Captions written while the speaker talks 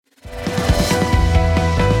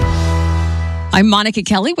I'm Monica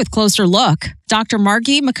Kelly with Closer Look. Dr.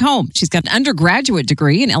 Margie McComb. She's got an undergraduate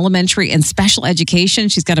degree in elementary and special education.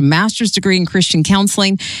 She's got a master's degree in Christian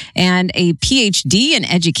counseling and a PhD in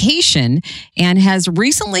education, and has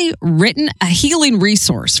recently written a healing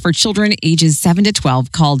resource for children ages 7 to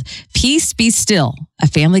 12 called Peace Be Still, a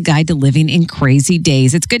family guide to living in crazy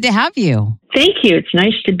days. It's good to have you. Thank you. It's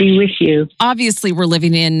nice to be with you. Obviously, we're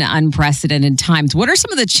living in unprecedented times. What are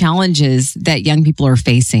some of the challenges that young people are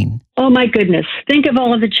facing? Oh, my goodness. Think of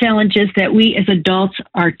all of the challenges that we as adults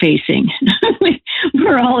are facing.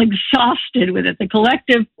 We're all exhausted with it. The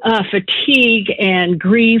collective fatigue and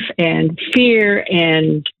grief and fear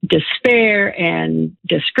and despair and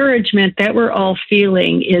discouragement that we're all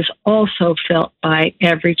feeling is also felt by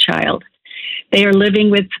every child. They are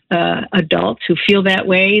living with adults who feel that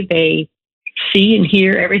way. They see and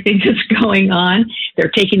hear everything that's going on.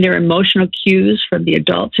 They're taking their emotional cues from the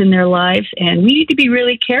adults in their lives, and we need to be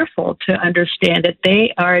really careful to understand that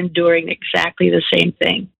they are enduring exactly the same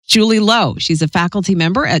thing. Julie Lowe, she's a faculty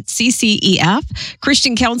member at CCEF,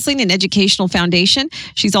 Christian Counseling and Educational Foundation.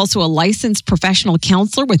 She's also a licensed professional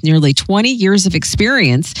counselor with nearly 20 years of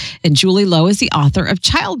experience. And Julie Lowe is the author of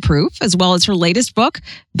Childproof, as well as her latest book,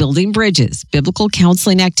 Building Bridges, Biblical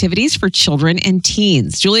Counseling Activities for Children and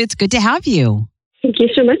Teens. Julie, it's good to have you. Thank you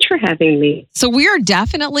so much for having me. So we are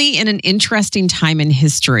definitely in an interesting time in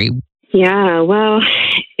history. Yeah, well,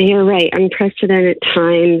 you're right. Unprecedented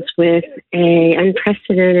times with an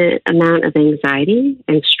unprecedented amount of anxiety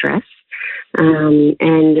and stress,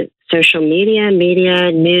 and social media,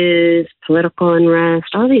 news, political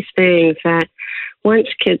unrest, all these things that once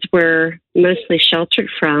kids were mostly sheltered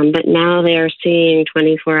from, but now they are seeing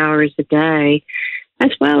 24 hours a day,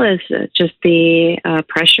 as well as just the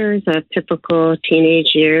pressures of typical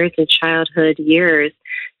teenage years and childhood years.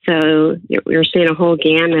 So we're seeing a whole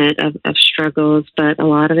gamut of struggles, but a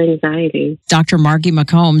lot of anxiety. Dr. Margie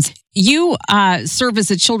McComb, you serve as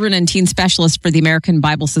a children and teen specialist for the American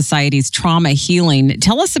Bible Society's Trauma Healing.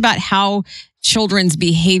 Tell us about how children's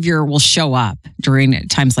behavior will show up during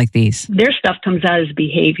times like these. Their stuff comes out as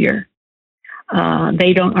behavior.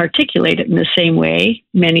 They don't articulate it in the same way,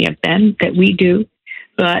 many of them, that we do.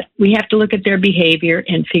 But we have to look at their behavior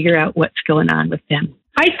and figure out what's going on with them.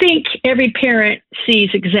 I think every parent sees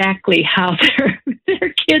exactly how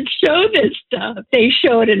their kids show this stuff. They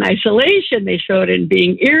show it in isolation. They show it in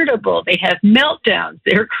being irritable. They have meltdowns.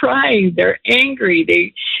 They're crying. They're angry.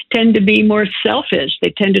 They tend to be more selfish.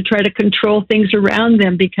 They tend to try to control things around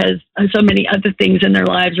them because so many other things in their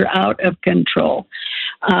lives are out of control.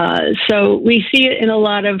 So we see it in a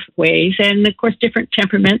lot of ways. And of course, different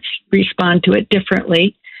temperaments respond to it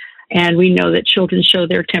differently. And we know that children show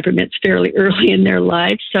their temperaments fairly early in their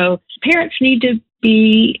lives. So parents need to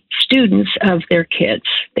be students of their kids.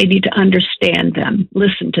 They need to understand them,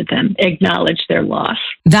 listen to them, acknowledge their loss.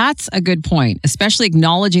 That's a good point, especially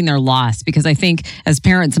acknowledging their loss, because I think as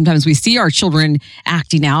parents, sometimes we see our children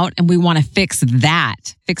acting out and we want to fix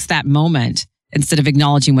that moment instead of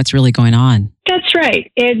acknowledging what's really going on. That's right.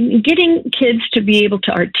 And getting kids to be able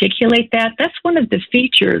to articulate that's one of the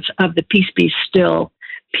features of the Peace Be Still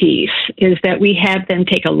piece, is that we have them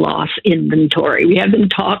take a loss inventory. We have them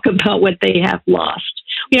talk about what they have lost.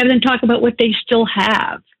 We have them talk about what they still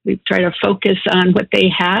have. We try to focus on what they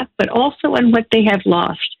have, but also on what they have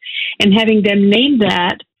lost, and having them name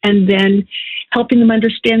that, and then helping them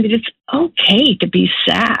understand that it's okay to be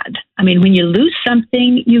sad. I mean, when you lose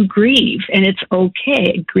something, you grieve, and it's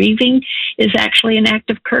okay. Grieving is actually an act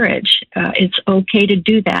of courage. It's okay to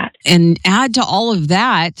do that. And add to all of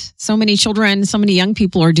that, so many children, so many young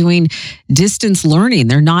people are doing distance learning.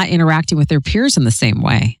 They're not interacting with their peers in the same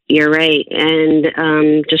way. You're right.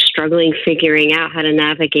 And just struggling, figuring out how to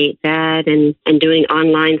navigate that, and doing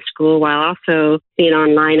online school while also being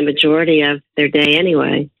online a majority of their day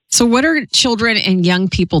anyway. So what are children and young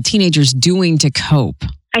people, teenagers, doing to cope?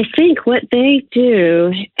 I think what they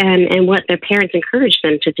do and what their parents encourage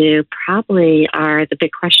them to do probably are the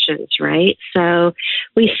big questions, right? So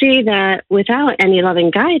we see that without any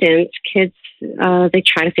loving guidance, kids, they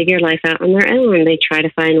try to figure life out on their own. They try to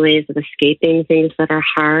find ways of escaping things that are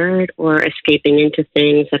hard or escaping into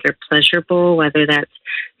things that are pleasurable, whether that's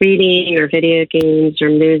reading or video games or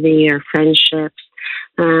movie or friendships.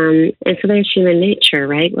 And so there's human nature,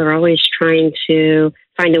 right? We're always trying to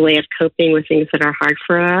find a way of coping with things that are hard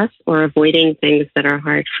for us or avoiding things that are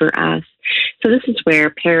hard for us. So this is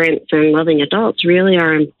where parents and loving adults really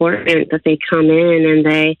are important, that they come in and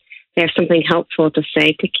they have something helpful to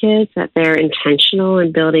say to kids, that they're intentional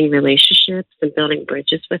in building relationships and building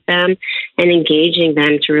bridges with them and engaging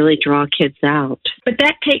them to really draw kids out. But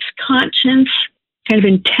that takes conscience kind of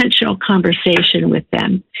intentional conversation with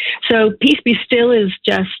them. So Peace Be Still is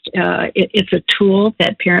just, it's a tool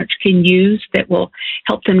that parents can use that will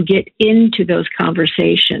help them get into those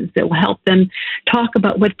conversations, that will help them talk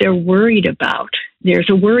about what they're worried about. There's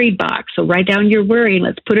a worry box. So write down your worry and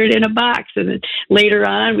let's put it in a box. And then later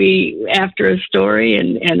on, after a story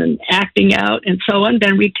and an acting out and so on,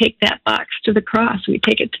 then we take that box to the cross. We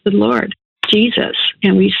take it to the Lord Jesus,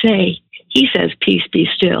 and we say, He says, peace be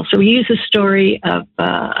still. So we use the story of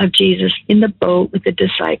Jesus in the boat with the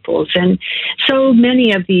disciples. And so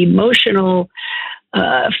many of the emotional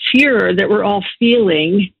fear that we're all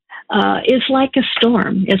feeling is like a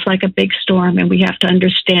storm. It's like a big storm. And we have to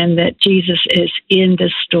understand that Jesus is in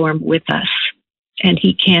the storm with us. And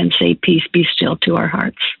He can say, peace be still to our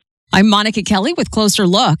hearts. I'm Monica Kelly with Closer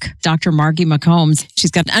Look. Dr. Margie McCombs. She's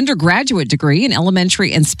got an undergraduate degree in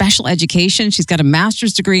elementary and special education. She's got a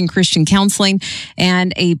master's degree in Christian counseling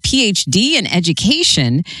and a PhD in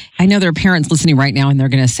education. I know there are parents listening right now and they're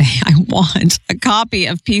going to say, I want a copy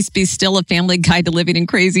of Peace Be Still, A Family Guide to Living in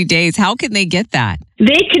Crazy Days. How can they get that?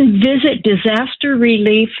 They can visit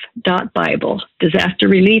disasterrelief.bible. Disaster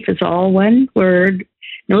relief is all one word,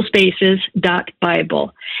 no spaces,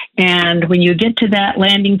 .bible. And when you get to that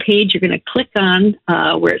landing page, you're going to click on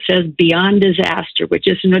where it says Beyond Disaster, which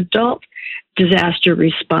is an adult disaster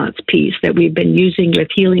response piece that we've been using with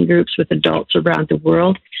healing groups with adults around the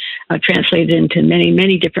world, translated into many,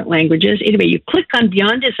 many different languages. Anyway, you click on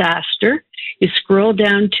Beyond Disaster, you scroll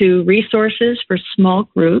down to resources for small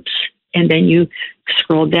groups, and then you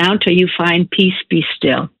scroll down till you find Peace Be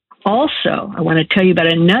Still. Also, I want to tell you about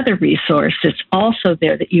another resource that's also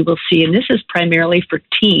there that you will see, and this is primarily for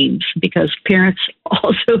teens because parents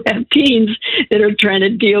also have teens that are trying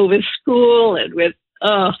to deal with school and with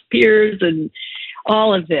peers and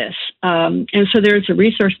all of this. And so there's a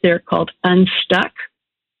resource there called Unstuck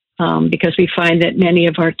because we find that many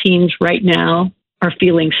of our teens right now are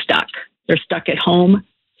feeling stuck. They're stuck at home.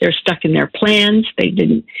 They're stuck in their plans. They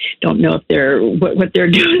don't know if what they're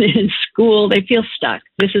doing in school. They feel stuck.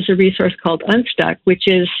 This is a resource called Unstuck, which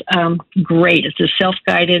is great. It's a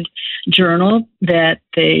self-guided journal that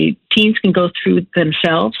the teens can go through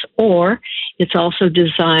themselves, or it's also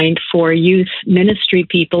designed for youth ministry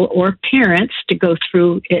people or parents to go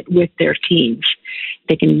through it with their teens.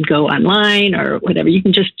 They can go online or whatever. You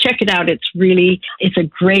can just check it out. It's a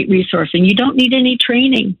great resource. And you don't need any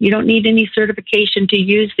training. You don't need any certification to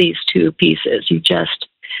use these two pieces. You just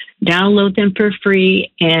download them for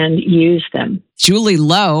free and use them. Julie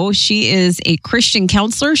Lowe, she is a Christian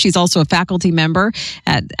counselor. She's also a faculty member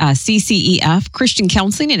at CCEF, Christian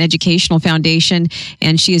Counseling and Educational Foundation.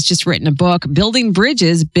 And she has just written a book, Building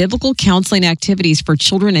Bridges, Biblical Counseling Activities for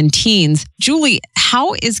Children and Teens. Julie,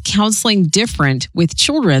 how is counseling different with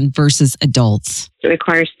children versus adults? It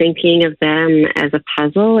requires thinking of them as a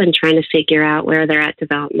puzzle and trying to figure out where they're at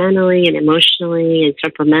developmentally and emotionally and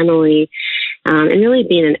temperamentally, and really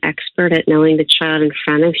being an expert at knowing the child in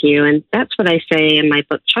front of you. And that's what I say in my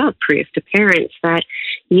book, Childproof, to parents, that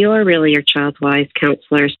you're really your child's wise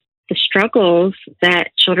counselors. The struggles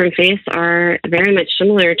that children face are very much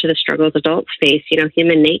similar to the struggles adults face.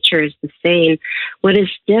 Human nature is the same. What is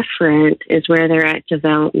different is where they're at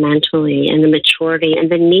developmentally and the maturity and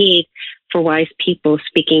the need for wise people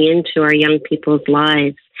speaking into our young people's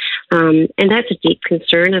lives. And that's a deep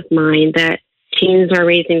concern of mine, that teens are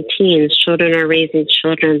raising teens, children are raising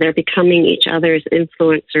children. They're becoming each other's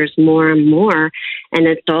influencers more and more. And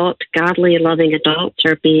godly, loving adults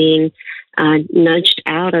are being nudged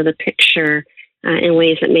out of the picture in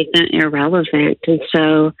ways that make them irrelevant. And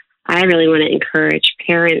so I really want to encourage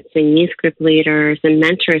parents and youth group leaders and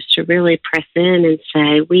mentors to really press in and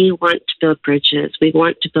say, we want to build bridges. We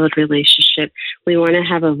want to build relationships. We want to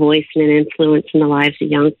have a voice and an influence in the lives of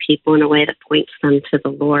young people in a way that points them to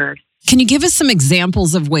the Lord. Can you give us some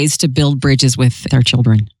examples of ways to build bridges with our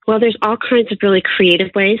children? Well, there's all kinds of really creative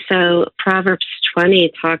ways. So Proverbs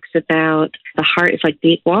 20 talks about the heart is like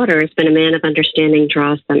deep waters, but a man of understanding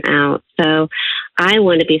draws them out. So I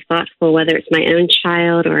want to be thoughtful, whether it's my own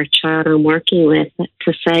child or a child I'm working with,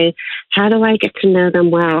 to say, how do I get to know them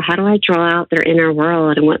well? How do I draw out their inner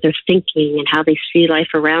world and what they're thinking and how they see life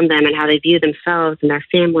around them and how they view themselves and their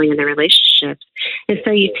family and their relationships? And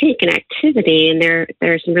so you take an activity, and there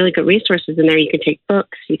are some really good resources in there. You can take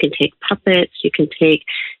books, you can take puppets, you can take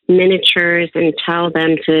miniatures and tell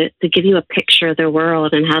them to give you a picture of their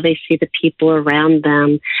world and how they see the people around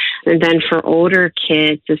them. And then for older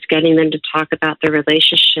kids, it's getting them to talk about their their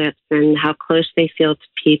relationships and how close they feel to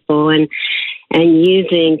people, and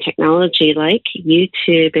using technology like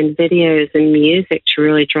YouTube and videos and music to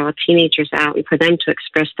really draw teenagers out and for them to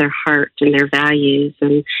express their heart and their values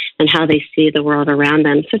and how they see the world around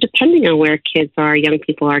them. So depending on where kids are, young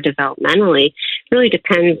people are developmentally, really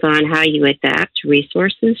depends on how you adapt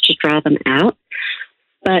resources to draw them out.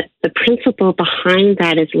 But the principle behind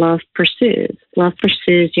that is love pursues. Love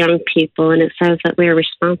pursues young people, and it says that we are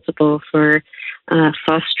responsible for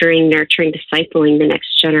fostering, nurturing, discipling the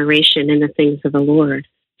next generation in the things of the Lord.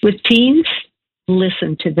 With teens,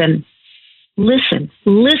 listen to them. Listen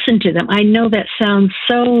to them. I know that sounds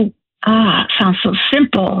so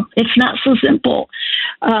simple. It's not so simple,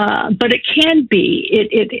 but it can be.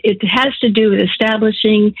 It has to do with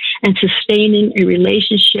establishing and sustaining a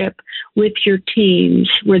relationship with your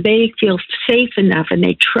teens where they feel safe enough and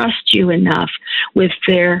they trust you enough with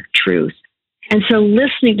their truth. And so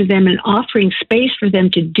listening to them and offering space for them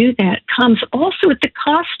to do that comes also at the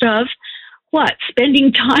cost of what?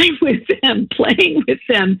 Spending time with them, playing with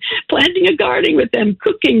them, planting a garden with them,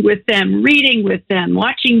 cooking with them, reading with them,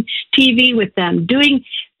 watching TV with them, doing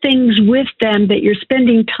things with them that you're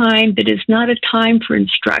spending time that is not a time for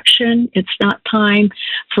instruction. It's not time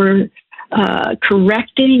for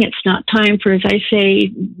correcting. It's not time for, as I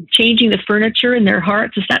say, changing the furniture in their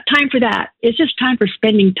hearts. It's not time for that. It's just time for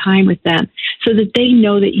spending time with them so that they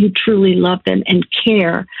know that you truly love them and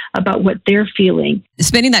care about what they're feeling.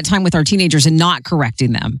 Spending that time with our teenagers and not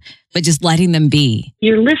correcting them, but just letting them be.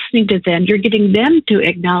 You're listening to them. You're getting them to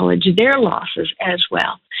acknowledge their losses as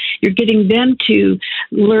well. You're getting them to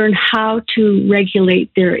learn how to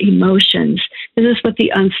regulate their emotions. This is what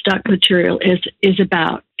the Unstuck material is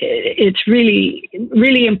about. It's really,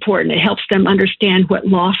 really important. It helps them understand what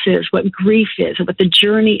loss is, what grief is, what the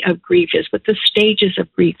journey of grief is, what the stages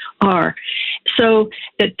of grief are, so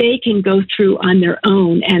that they can go through on their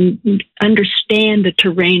own and understand the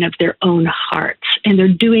terrain of their own hearts. And they're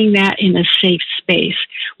doing that in a safe space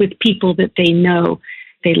with people that they know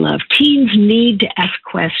they love. Teens need to ask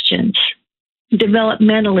questions.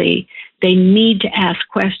 Developmentally, they need to ask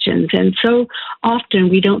questions. And so often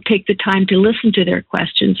we don't take the time to listen to their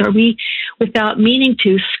questions, or we, without meaning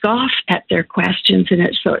to, scoff at their questions, and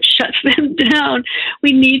so it shuts them down.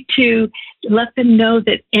 We need to let them know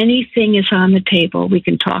that anything is on the table. We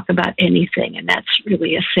can talk about anything, and that's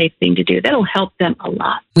really a safe thing to do. That'll help them a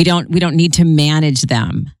lot. We don't need to manage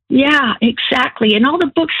them. Yeah, exactly. And all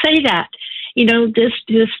the books say that.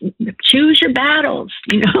 Just choose your battles,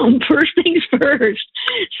 first things first.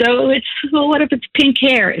 So what if it's pink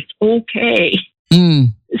hair? It's okay.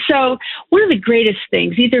 So one of the greatest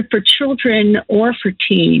things, either for children or for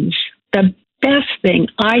teens, the best thing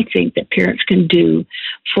I think that parents can do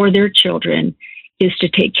for their children is to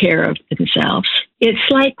take care of themselves.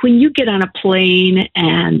 It's like when you get on a plane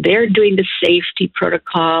and they're doing the safety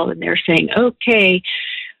protocol and they're saying, okay,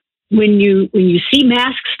 when you see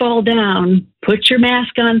masks fall down, put your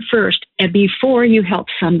mask on first and before you help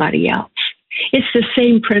somebody else. It's the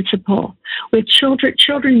same principle. With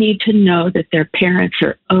children need to know that their parents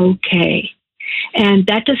are okay. And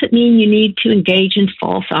that doesn't mean you need to engage in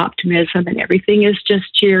false optimism and everything is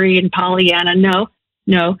just cheery and Pollyanna.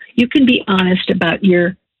 No, you can be honest about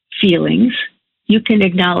your feelings. You can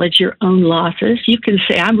acknowledge your own losses. You can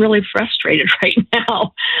say, I'm really frustrated right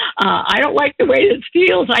now. I don't like the way this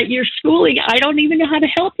feels. Your schooling, I don't even know how to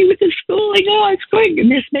help you with the schooling. Oh, it's going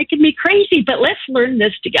and it's making me crazy, but let's learn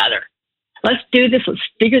this together. Let's do this. Let's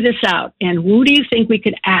figure this out. And who do you think we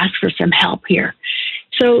could ask for some help here?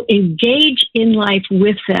 So engage in life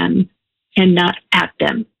with them and not at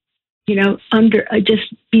them.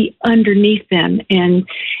 Just be underneath them and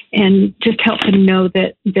just help them know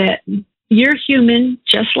that you're human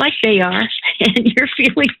just like they are, and you're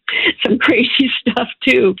feeling some crazy stuff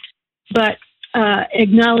too. But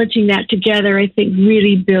acknowledging that together, I think,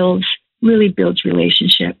 really builds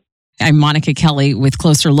relationship. I'm Monica Kelly with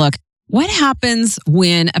Closer Look. What happens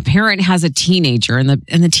when a parent has a teenager and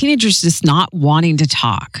the teenager's just not wanting to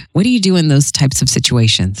talk? What do you do in those types of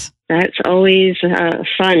situations? That's always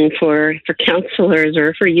fun for counselors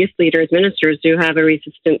or for youth leaders, ministers who have a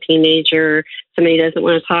resistant teenager, somebody who doesn't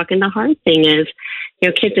want to talk. And the hard thing is,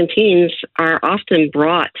 kids and teens are often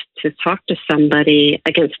brought to talk to somebody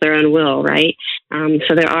against their own will, right?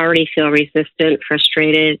 So they already feel resistant,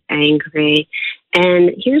 frustrated, angry.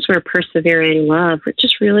 And here's where persevering love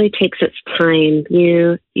just really takes its time.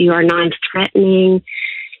 You are non-threatening.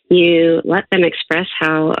 You let them express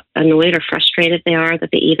how annoyed or frustrated they are that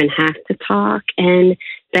they even have to talk. And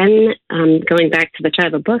then going back to the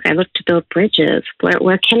type of book, I look to build bridges.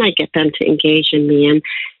 Where can I get them to engage in me?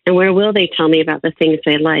 And where will they tell me about the things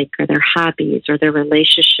they like, or their hobbies, or their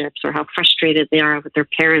relationships, or how frustrated they are with their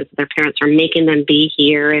parents? Their parents are making them be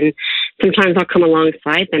here. And sometimes I'll come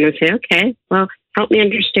alongside them and say, okay, well, help me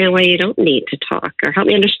understand why you don't need to talk, or help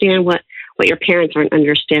me understand what your parents aren't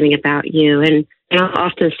understanding about you. And I'll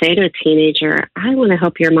often say to a teenager, I want to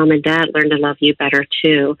help your mom and dad learn to love you better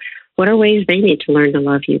too. What are ways they need to learn to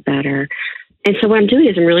love you better? And so what I'm doing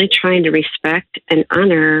is I'm really trying to respect and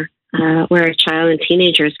honor where a child and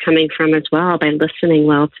teenager is coming from as well, by listening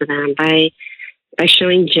well to them, by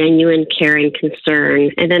showing genuine care and concern.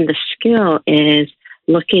 And then the skill is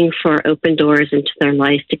looking for open doors into their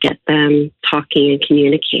life to get them talking and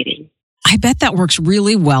communicating. I bet that works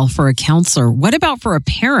really well for a counselor. What about for a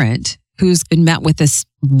parent who's been met with this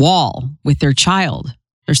wall with their child?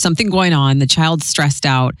 There's something going on. The child's stressed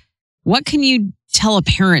out. What can you tell a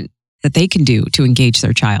parent that they can do to engage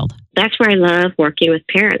their child? That's where I love working with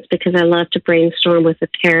parents, because I love to brainstorm with a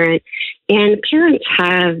parent. And parents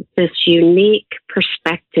have this unique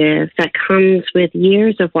perspective that comes with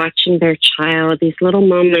years of watching their child, these little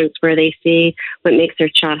moments where they see what makes their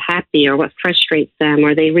child happy or what frustrates them,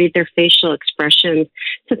 or they read their facial expressions,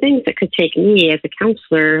 to things that could take me as a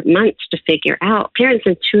counselor months to figure out. Parents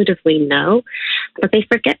intuitively know, but they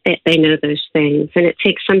forget that they know those things. And it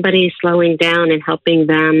takes somebody slowing down and helping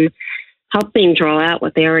draw out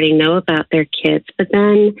what they already know about their kids, but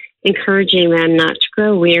then encouraging them not to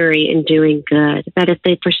grow weary in doing good, that if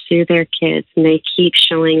they pursue their kids and they keep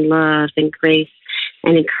showing love and grace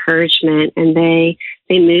and encouragement, and they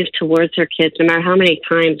move towards their kids, no matter how many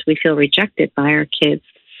times we feel rejected by our kids,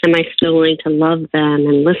 am I still willing to love them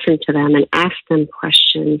and listen to them and ask them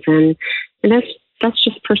questions? And that's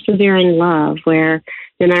just persevering love, where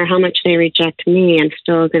no matter how much they reject me, I'm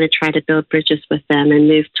still going to try to build bridges with them and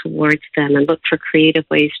move towards them and look for creative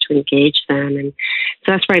ways to engage them. And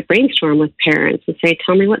so that's where I brainstorm with parents and say,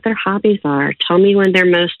 tell me what their hobbies are. Tell me when they're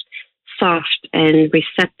most soft and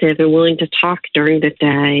receptive and willing to talk during the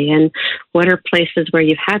day. And what are places where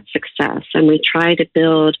you've had success? And we try to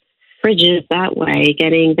build bridges that way,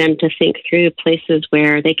 getting them to think through places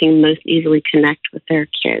where they can most easily connect with their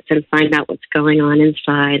kids and find out what's going on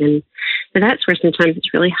inside. And that's where sometimes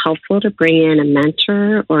it's really helpful to bring in a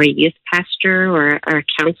mentor or a youth pastor or a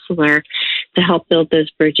counselor to help build those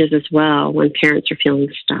bridges as well when parents are feeling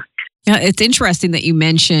stuck. Yeah, it's interesting that you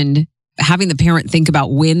mentioned having the parent think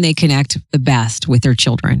about when they connect the best with their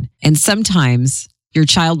children. And sometimes your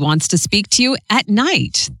child wants to speak to you at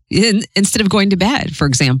night instead of going to bed, for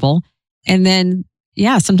example. And then,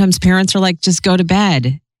 sometimes parents are like, just go to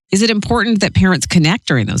bed. Is it important that parents connect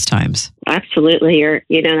during those times? Absolutely.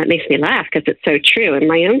 That makes me laugh because it's so true. And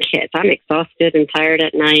my own kids, I'm exhausted and tired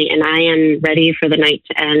at night, and I am ready for the night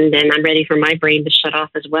to end, and I'm ready for my brain to shut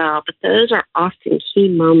off as well. But those are often key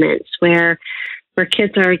moments where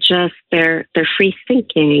kids are just, they're free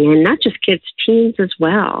thinking, and not just kids, teens as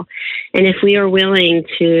well. And if we are willing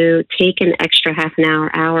to take an extra half an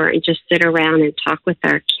hour, and just sit around and talk with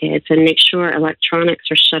our kids and make sure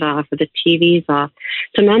electronics are shut off or the TV's off.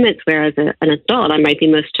 So moments where as an adult, I might be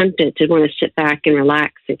most tempted to want to sit back and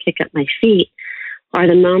relax and kick up my feet, are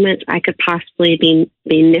the moments I could possibly be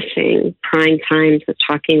missing prime times of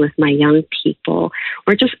talking with my young people,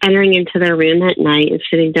 or just entering into their room at night and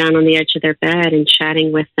sitting down on the edge of their bed and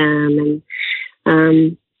chatting with them,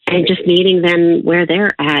 and just meeting them where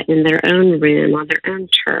they're at in their own room, on their own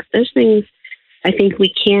turf. Those things, I think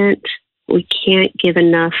we can't give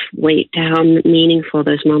enough weight to how meaningful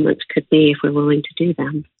those moments could be if we're willing to do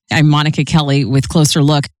them. I'm Monica Kelly with Closer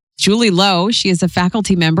Look. Julie Lowe, she is a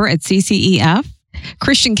faculty member at CCEF,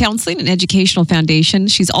 Christian Counseling and Educational Foundation.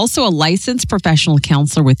 She's also a licensed professional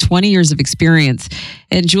counselor with 20 years of experience.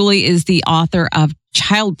 And Julie is the author of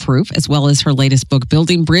Childproof, as well as her latest book,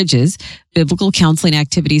 Building Bridges, Biblical Counseling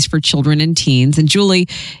Activities for Children and Teens. And Julie,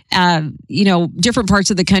 different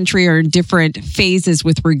parts of the country are in different phases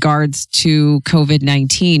with regards to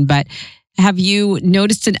COVID-19, but have you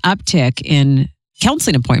noticed an uptick in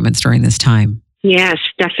counseling appointments during this time? Yes,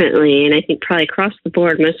 definitely. And I think probably across the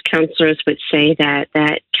board, most counselors would say that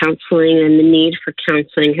counseling and the need for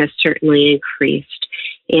counseling has certainly increased.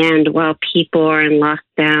 And while people are in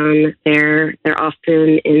lockdown, they're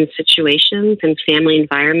often in situations and family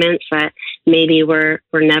environments that maybe were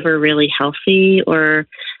never really healthy or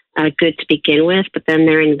good to begin with, but then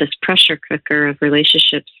they're in this pressure cooker of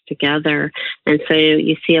relationships together. And so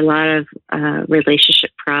you see a lot of relationship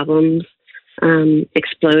problems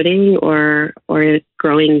exploding or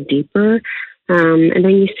growing deeper. And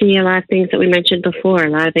then you see a lot of things that we mentioned before, a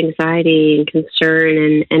lot of anxiety and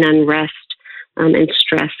concern and unrest and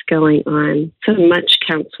stress going on. So much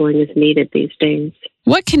counseling is needed these days.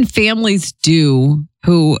 What can families do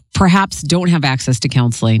who perhaps don't have access to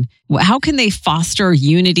counseling? How can they foster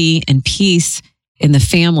unity and peace in the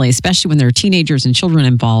family, especially when there are teenagers and children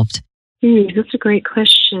involved? That's a great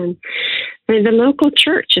question. The local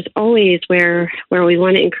church is always where we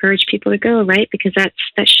want to encourage people to go, right? Because that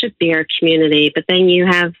should be our community. But then you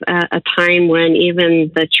have a time when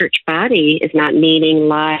even the church body is not meeting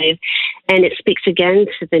live. And it speaks again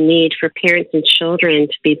to the need for parents and children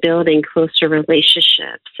to be building closer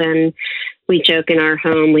relationships. And we joke in our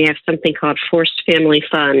home, we have something called forced family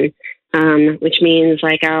fun, which means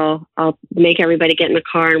like I'll make everybody get in the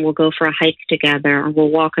car and we'll go for a hike together, or we'll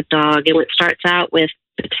walk a dog. And it starts out with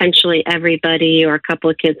potentially everybody or a couple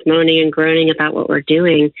of kids moaning and groaning about what we're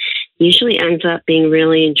doing, usually ends up being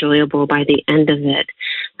really enjoyable by the end of it.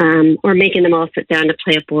 Or making them all sit down to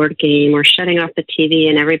play a board game, or shutting off the TV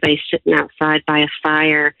and everybody's sitting outside by a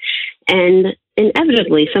fire. And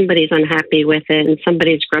inevitably, somebody's unhappy with it and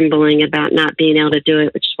somebody's grumbling about not being able to do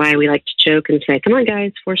it, which is why we like to joke and say, come on,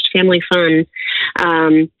 guys, forced family fun.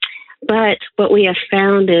 But what we have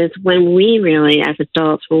found is when we really, as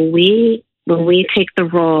adults, when we take the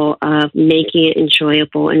role of making it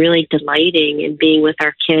enjoyable and really delighting in being with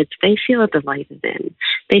our kids, they feel delighted in.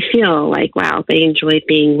 They feel like, wow, they enjoy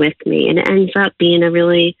being with me. And it ends up being a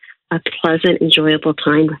pleasant, enjoyable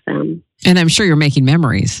time with them. And I'm sure you're making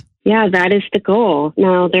memories. Yeah, that is the goal.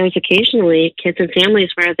 Now, there's occasionally kids and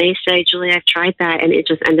families where they say, Julie, I've tried that and it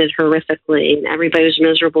just ended horrifically. And everybody was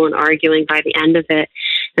miserable and arguing by the end of it.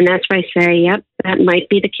 And that's why I say, yep, that might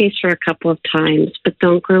be the case for a couple of times, but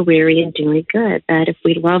don't grow weary in doing good. That if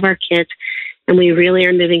we love our kids and we really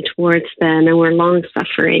are moving towards them and we're long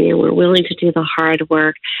suffering and we're willing to do the hard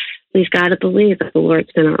work, we've got to believe that the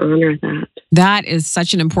Lord's going to honor that. That is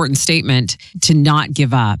such an important statement, to not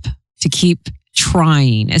give up, to keep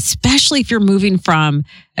trying, especially if you're moving from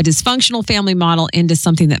a dysfunctional family model into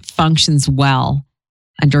something that functions well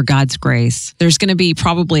under God's grace. There's going to be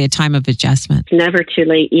probably a time of adjustment. It's never too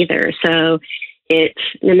late either. So it's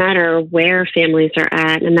no matter where families are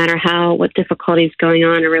at, no matter what difficulties going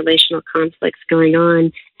on or relational conflicts going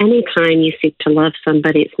on, anytime you seek to love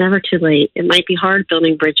somebody, it's never too late. It might be hard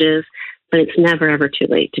building bridges, but it's never, ever too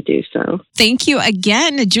late to do so. Thank you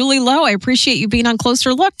again, Julie Lowe. I appreciate you being on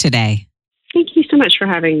Closer Look today. Thank you so much for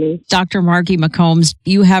having me. Dr. Margie McCombs,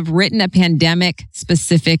 you have written a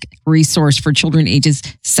pandemic-specific resource for children ages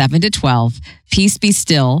 7 to 12, Peace Be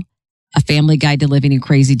Still, a family guide to living in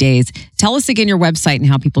crazy days. Tell us again your website and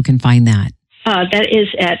how people can find that. That is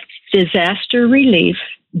at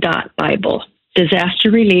disasterrelief.bible.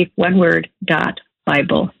 Disasterrelief, one word,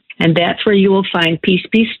 .bible. And that's where you will find Peace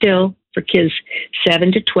Be Still for kids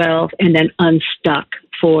 7 to 12, and then Unstuck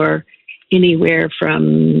for anywhere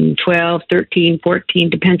from 12, 13, 14,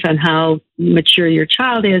 depends on how mature your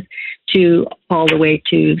child is, to all the way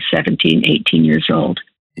to 17, 18 years old.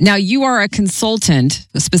 Now, you are a consultant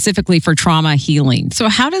specifically for trauma healing. So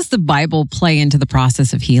how does the Bible play into the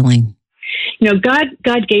process of healing? You know, God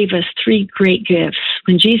gave us three great gifts.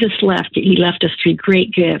 When Jesus left, he left us three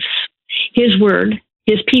great gifts: his word,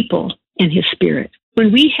 his people, and his spirit.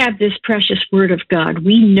 When we have this precious word of God,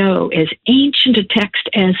 we know, as ancient a text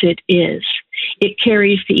as it is, it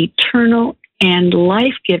carries the eternal and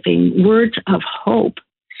life-giving words of hope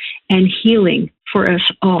and healing for us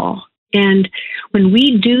all. And when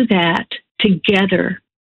we do that together,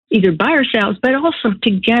 either by ourselves, but also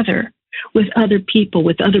together with other people,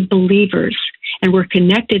 with other believers, and we're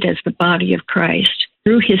connected as the body of Christ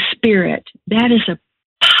through his spirit, that is a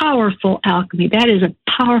powerful alchemy. That is a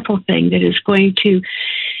powerful thing that is going to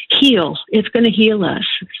heal. It's going to heal us.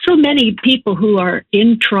 So many people who are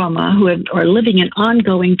in trauma, are living in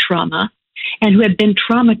ongoing trauma, and who have been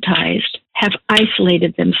traumatized, have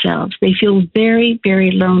isolated themselves. They feel very,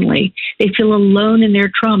 very lonely. They feel alone in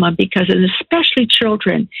their trauma and especially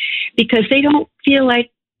children, because they don't feel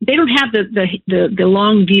like they don't have the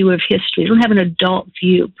long view of history. They don't have an adult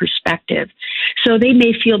view perspective. So they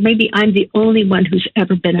may feel, maybe I'm the only one who's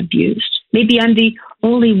ever been abused. Maybe I'm the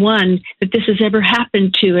only one that this has ever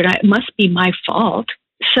happened to, and it must be my fault.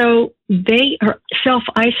 So they are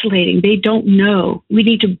self-isolating. They don't know. We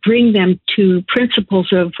need to bring them to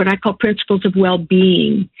principles of what I call principles of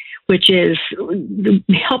well-being, which is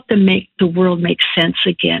help them make the world make sense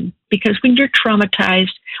again. Because when you're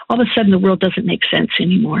traumatized, all of a sudden the world doesn't make sense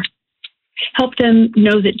anymore. Help them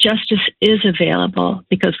know that justice is available,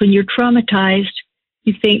 because when you're traumatized,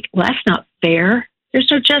 you think, well, that's not fair. There's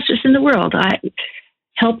no justice in the world.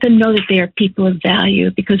 Help them know that they are people of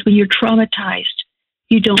value, because when you're traumatized,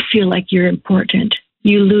 you don't feel like you're important.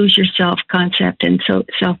 You lose your self-concept and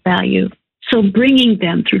self-value. So bringing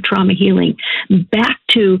them through trauma healing back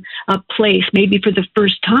to a place, maybe for the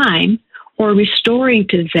first time, or restoring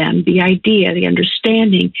to them the idea, the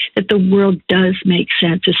understanding that the world does make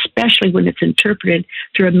sense, especially when it's interpreted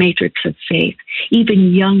through a matrix of faith.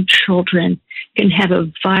 Even young children can have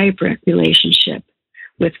a vibrant relationship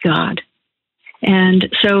with God. And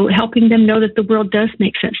so helping them know that the world does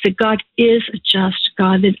make sense, that God is a just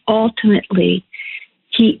God, that ultimately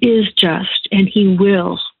He is just, and He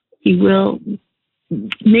will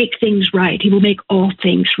make things right. He will make all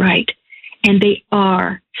things right. And they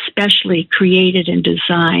are specially created and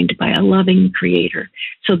designed by a loving Creator.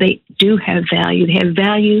 So they do have value. They have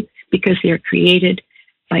value because they are created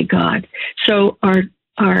by God. So our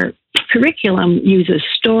curriculum uses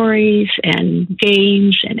stories and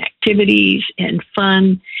games and activities and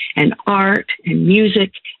fun and art and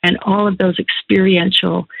music and all of those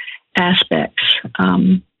experiential aspects,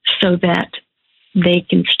 so that they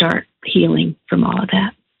can start healing from all of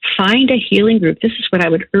that. Find a healing group. This is what I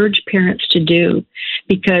would urge parents to do,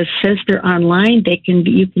 because since they're online,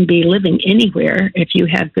 you can be living anywhere. If you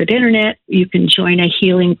have good internet, you can join a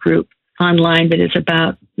healing group online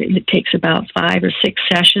it takes about 5 or 6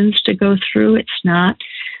 sessions to go through. It's not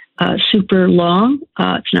super long.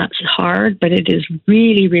 It's not hard, but it is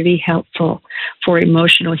really, really helpful for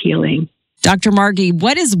emotional healing. Dr. Margie,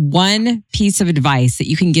 what is one piece of advice that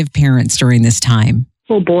you can give parents during this time?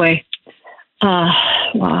 Oh, boy.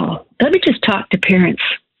 Wow. Let me just talk to parents.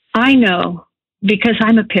 I know, because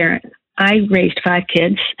I'm a parent. I raised 5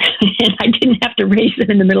 kids, and I didn't have to raise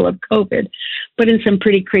them in the middle of COVID, but in some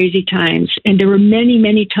pretty crazy times. And there were many,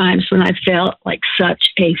 many times when I felt like such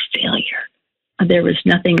a failure. There was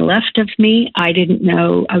nothing left of me. I didn't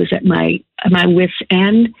know. I was at my wit's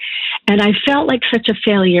end, and I felt like such a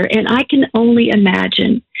failure. And I can only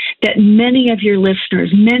imagine that many of your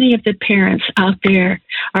listeners, many of the parents out there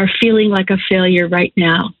are feeling like a failure right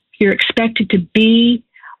now. You're expected to be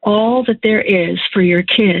all that there is for your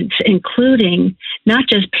kids, including not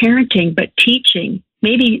just parenting, but teaching.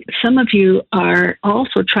 Maybe some of you are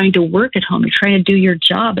also trying to work at home. You're trying to do your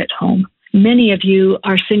job at home. Many of you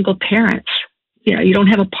are single parents. You don't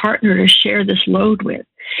have a partner to share this load with.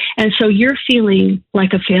 And so you're feeling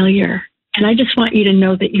like a failure. And I just want you to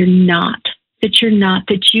know that you're not,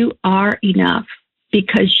 that you are enough,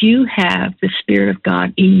 because you have the Spirit of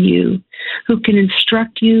God in you, who can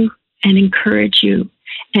instruct you and encourage you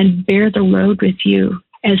and bear the load with you.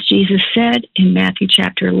 As Jesus said in Matthew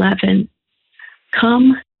chapter 11,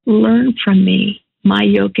 "Come, learn from me. My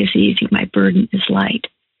yoke is easy, my burden is light."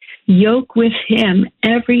 Yoke with Him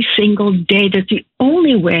every single day. That's the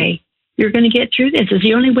only way you're going to get through this. It's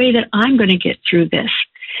the only way that I'm going to get through this.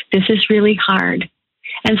 This is really hard.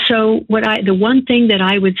 And so the one thing that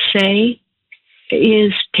I would say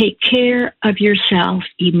is take care of yourself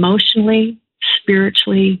emotionally,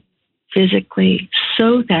 spiritually, physically,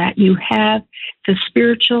 so that you have the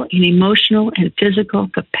spiritual and emotional and physical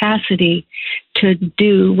capacity to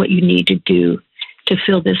do what you need to do to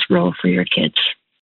fill this role for your kids.